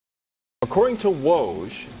According to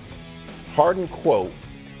Woj, Harden, quote,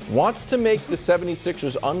 wants to make the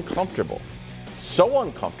 76ers uncomfortable. So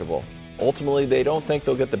uncomfortable, ultimately they don't think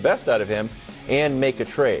they'll get the best out of him and make a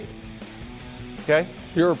trade. Okay?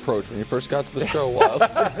 Your approach when you first got to the show,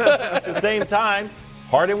 Wildes. At the same time,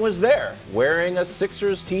 Harden was there wearing a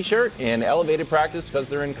Sixers t-shirt in elevated practice because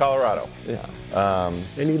they're in Colorado. Yeah.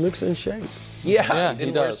 And he looks in shape. Yeah, he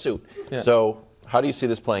didn't wear a does. suit. Yeah. So how do you see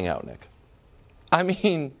this playing out, Nick? I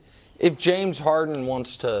mean, if James Harden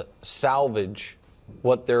wants to salvage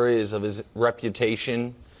what there is of his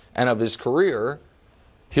reputation and of his career,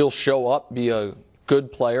 he'll show up, be a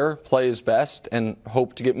good player, play his best, and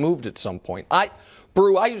hope to get moved at some point.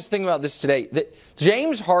 Brew, I was thinking about this today. That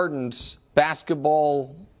James Harden's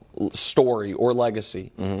basketball story or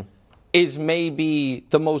legacy is maybe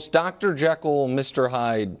the most Dr. Jekyll, Mr.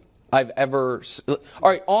 Hyde I've ever seen. All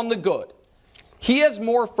right, on the good. He has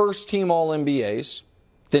more first-team All-NBAs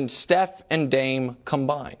than Steph and Dame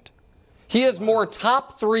combined. He has more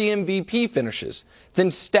top 3 MVP finishes than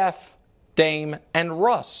Steph, Dame, and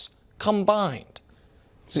Russ combined.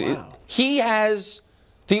 Wow. He has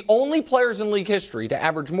the only players in league history to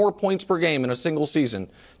average more points per game in a single season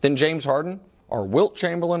than James Harden are Wilt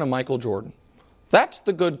Chamberlain and Michael Jordan. That's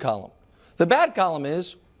the good column. The bad column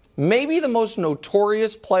is maybe the most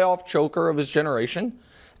notorious playoff choker of his generation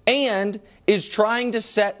and is trying to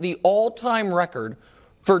set the all-time record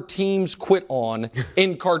for teams quit on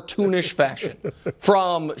in cartoonish fashion.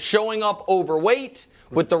 From showing up overweight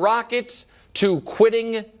with the Rockets to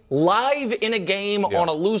quitting live in a game on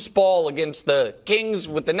a loose ball against the Kings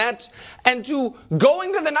with the Nets, and to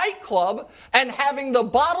going to the nightclub and having the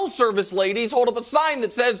bottle service ladies hold up a sign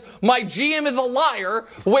that says, "My GM is a liar,"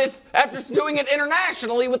 after doing it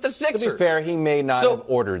internationally with the Sixers. To be fair, he may not have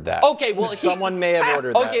ordered that. Okay, well, someone may have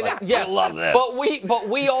ordered that. Okay, yes. I love this. But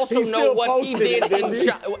we also He know still what he posted did it, didn't in he?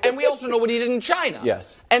 China, and we also know what he did in China.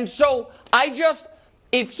 Yes. And so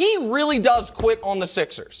if he really does quit on the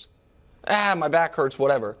Sixers, my back hurts,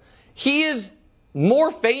 whatever. He is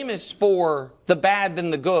more famous for the bad than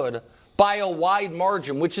the good by a wide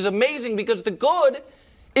margin, which is amazing because the good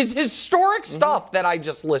is historic stuff that I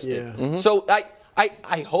just listed. Yeah. So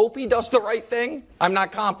I hope he does the right thing. I'm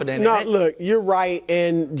not confident in it. Look, you're right.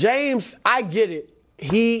 And James, I get it.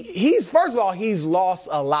 He's first of all, he's lost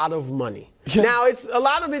a lot of money. Now, a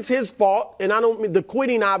lot of it's his fault, and I don't mean the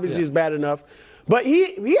quitting obviously is bad enough. But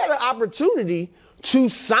he had an opportunity to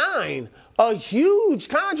sign a huge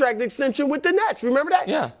contract extension with the Nets. Remember that?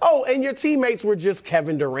 Yeah. Oh, and your teammates were just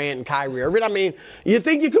Kevin Durant and Kyrie Irving. I mean, you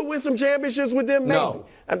think you could win some championships with them? No.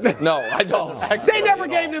 Maybe. No, I don't. They never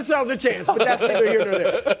gave themselves a chance, but that's neither here nor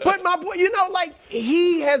there. But my point,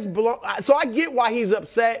 he has blown. So I get why he's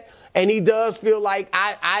upset, and he does feel like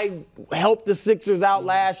I helped the Sixers out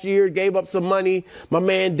last year, gave up some money. My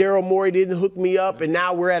man Daryl Morey didn't hook me up, and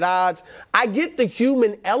now we're at odds. I get the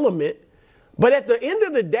human element, but at the end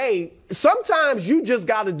of the day, sometimes you just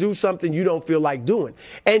got to do something you don't feel like doing.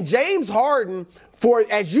 And James Harden,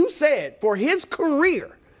 as you said, for his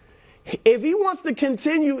career, if he wants to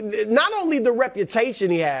continue, not only the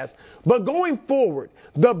reputation he has, but going forward,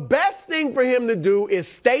 the best thing for him to do is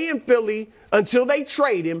stay in Philly until they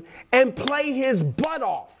trade him and play his butt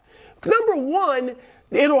off. Number one,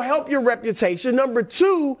 it'll help your reputation. Number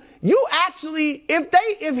two, you actually, if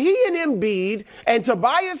he and Embiid and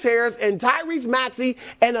Tobias Harris and Tyrese Maxey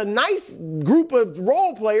and a nice group of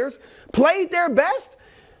role players played their best,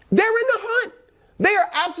 they're in the hunt. They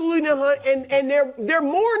are absolutely in the hunt, and they're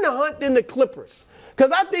more in the hunt than the Clippers.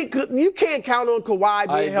 Because I think you can't count on Kawhi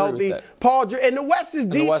being healthy. Paul George, and the West is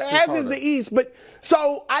deep, as is the East. But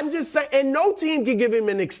so I'm just saying, and no team can give him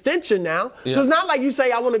an extension now. Yeah. So it's not like you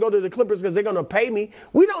say, I want to go to the Clippers because they're going to pay me.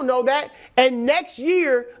 We don't know that. And next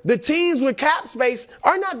year, the teams with cap space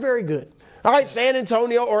are not very good. All right, San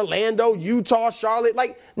Antonio, Orlando, Utah, Charlotte,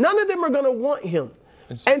 none of them are going to want him.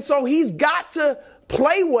 And so he's got to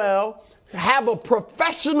play well, have a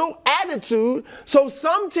professional attitude. So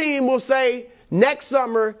some team will say next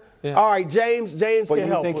summer, all right, James can help. But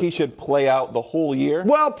you think he should play out the whole year?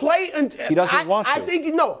 Well, he doesn't want to.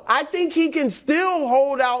 I think he can still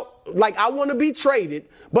hold out. I want to be traded,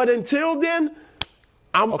 but until then,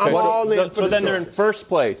 I'm all in. So then they're in first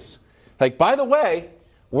place. By the way,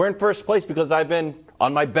 we're in first place because I've been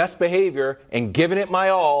on my best behavior and giving it my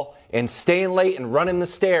all and staying late and running the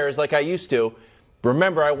stairs like I used to.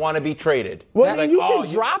 Remember, I want to be traded. Well, then you can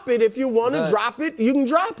drop it if you want to drop it. You can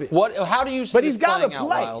drop it. How do you see But he's got to playing out,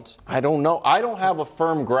 play. Wildes? I don't know. I don't have a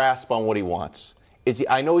firm grasp on what he wants.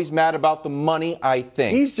 I know he's mad about the money, I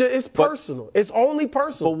think. It's personal. It's only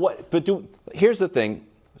personal. Here's the thing.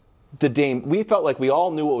 the Dame. We felt like we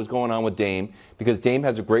all knew what was going on with Dame because Dame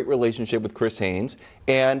has a great relationship with Chris Haynes,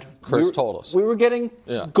 and Chris told us we were getting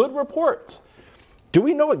good reports. Do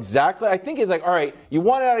we know exactly? I think it's like, all right, you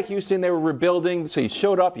wanted out of Houston, they were rebuilding, so you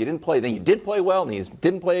showed up, you didn't play, then you did play well, and you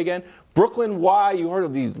didn't play again. Brooklyn, why? You heard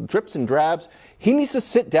of these drips and drabs. He needs to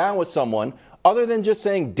sit down with someone other than just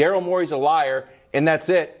saying Daryl Morey's a liar, and that's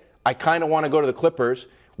it. I kind of want to go to the Clippers.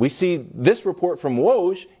 We see this report from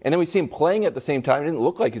Woj, and then we see him playing at the same time. It didn't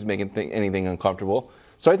look like he's making anything uncomfortable.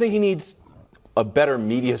 So I think he needs a better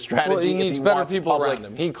media strategy. Well, he needs better people around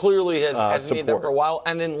him. He clearly has needed them for a while.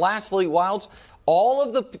 And then lastly, Wildes, all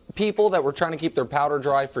of the people that were trying to keep their powder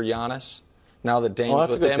dry for Giannis, now that Dame's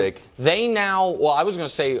with them, they now, well, I was going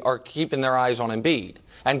to say, are keeping their eyes on Embiid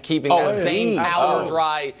and keeping that same powder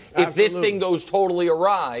dry if this thing goes totally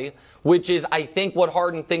awry, which is, I think, what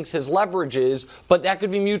Harden thinks his leverage is, but that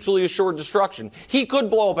could be mutually assured destruction. He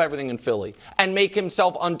could blow up everything in Philly and make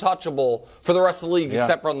himself untouchable for the rest of the league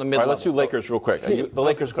except for on the mid-level. All right, let's do Lakers real quick. The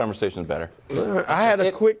Lakers conversation is better. I had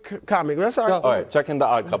a quick comment. That's all right. All right, check in the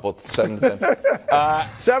odd couple, 7 to 10.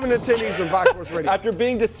 7 to 10 Eastern, Fox Sports Radio. After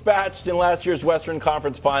being dispatched in last year's Western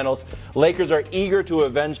Conference Finals, Lakers are eager to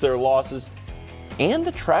avenge their losses and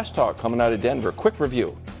the trash talk coming out of Denver. Quick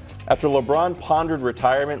review. After LeBron pondered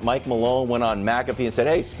retirement, Mike Malone went on McAfee and said,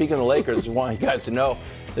 hey, speaking of the Lakers, I just want you guys to know,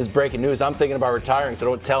 this is breaking news. I'm thinking about retiring, so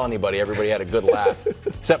don't tell anybody. Everybody had a good laugh.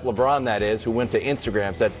 Except LeBron, that is, who went to Instagram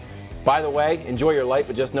and said, by the way, enjoy your life,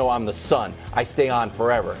 but just know I'm the sun. I stay on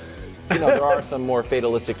forever. You know, there are some more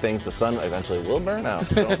fatalistic things. The sun eventually will burn out.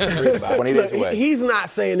 So don't read about it. 20 days away. He's not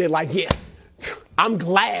saying it like, I'm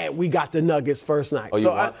glad we got the Nuggets first night. Oh, you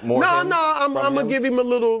want more? I'm going to give him a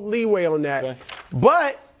little leeway on that. Okay.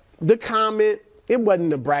 But the comment, it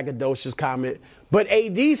wasn't a braggadocious comment, but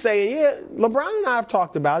AD saying, LeBron and I have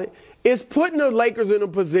talked about it, is putting the Lakers in a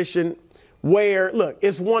position where, look,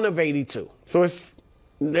 it's 1 of 82. So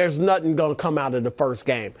there's nothing going to come out of the first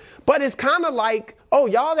game. But it's kind of like, oh,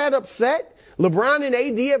 y'all that upset? LeBron and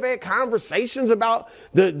AD have had conversations about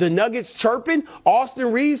the Nuggets chirping.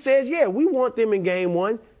 Austin Reaves says, we want them in game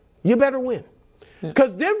 1. You better win.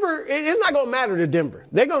 Because Denver, it's not going to matter to Denver.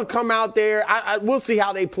 They're going to come out there. We'll see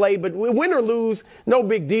how they play, but win or lose, no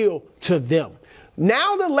big deal to them.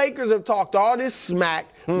 Now the Lakers have talked all this smack,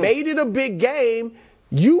 made it a big game.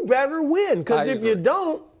 You better win, because if you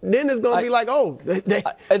don't, then it's going to be like,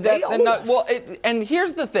 and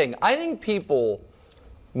here's the thing. I think people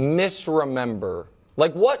misremember.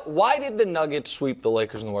 Like, why did the Nuggets sweep the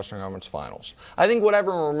Lakers in the Western Conference Finals? I think what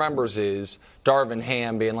everyone remembers is Darvin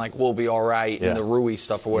Ham being like, we'll be all right, and the Rui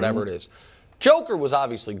stuff or whatever it is. Joker was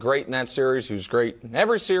obviously great in that series. He was great in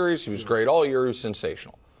every series. He was great all year. He was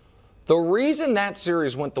sensational. The reason that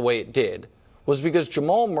series went the way it did was because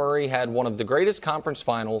Jamal Murray had one of the greatest conference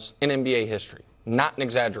finals in NBA history. Not an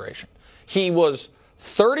exaggeration. He was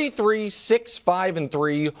 33, 6, 5, and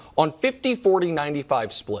 3 on 50, 40,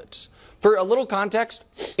 95 splits. For a little context,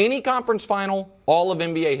 any conference final, all of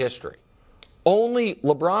NBA history. Only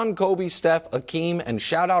LeBron, Kobe, Steph, Hakeem, and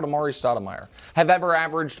shout out Amari Stoudemire have ever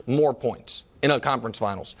averaged more points in a conference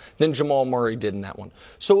finals than Jamal Murray did in that one.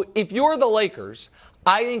 So if you're the Lakers,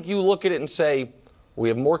 I think you look at it and say, we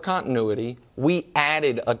have more continuity. We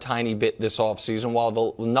added a tiny bit this offseason while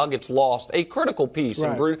the Nuggets lost a critical piece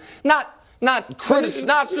in Bruce.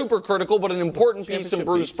 Not super critical, but an important piece in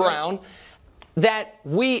Bruce Brown. That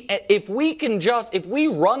if we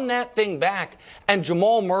run that thing back and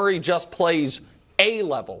Jamal Murray just plays A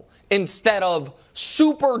level instead of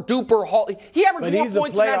super duper he averaged more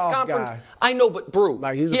points in that conference. I know, but Brew,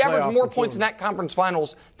 he averaged more points in that conference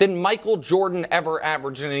finals than Michael Jordan ever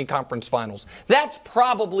averaged in any conference finals. That's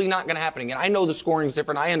probably not going to happen again. I know the scoring is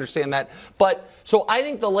different. I understand that. But so I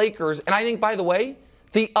think the Lakers, and I think, by the way,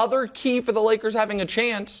 the other key for the Lakers having a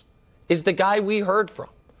chance is the guy we heard from.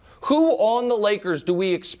 Who on the Lakers do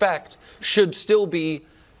we expect should still be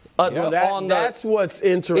that's what's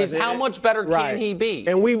interesting. Is how much better can he be?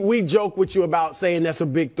 And we joke with you about saying that's a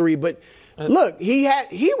big 3, but look, he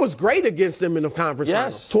was great against them in the conference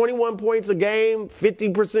finals. 21 points a game,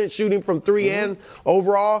 50% shooting from 3 and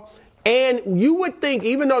overall. And you would think,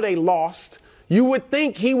 even though they lost, you would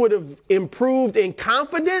think he would have improved in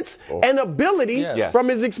confidence and ability from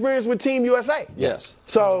his experience with Team USA. Yes.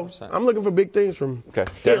 So 100%. I'm looking for big things from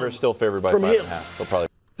Denver's still favored by 5.5. They'll probably.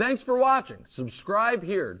 Thanks for watching. Subscribe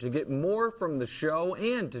here to get more from the show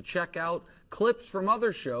and to check out clips from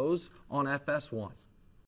other shows on FS1.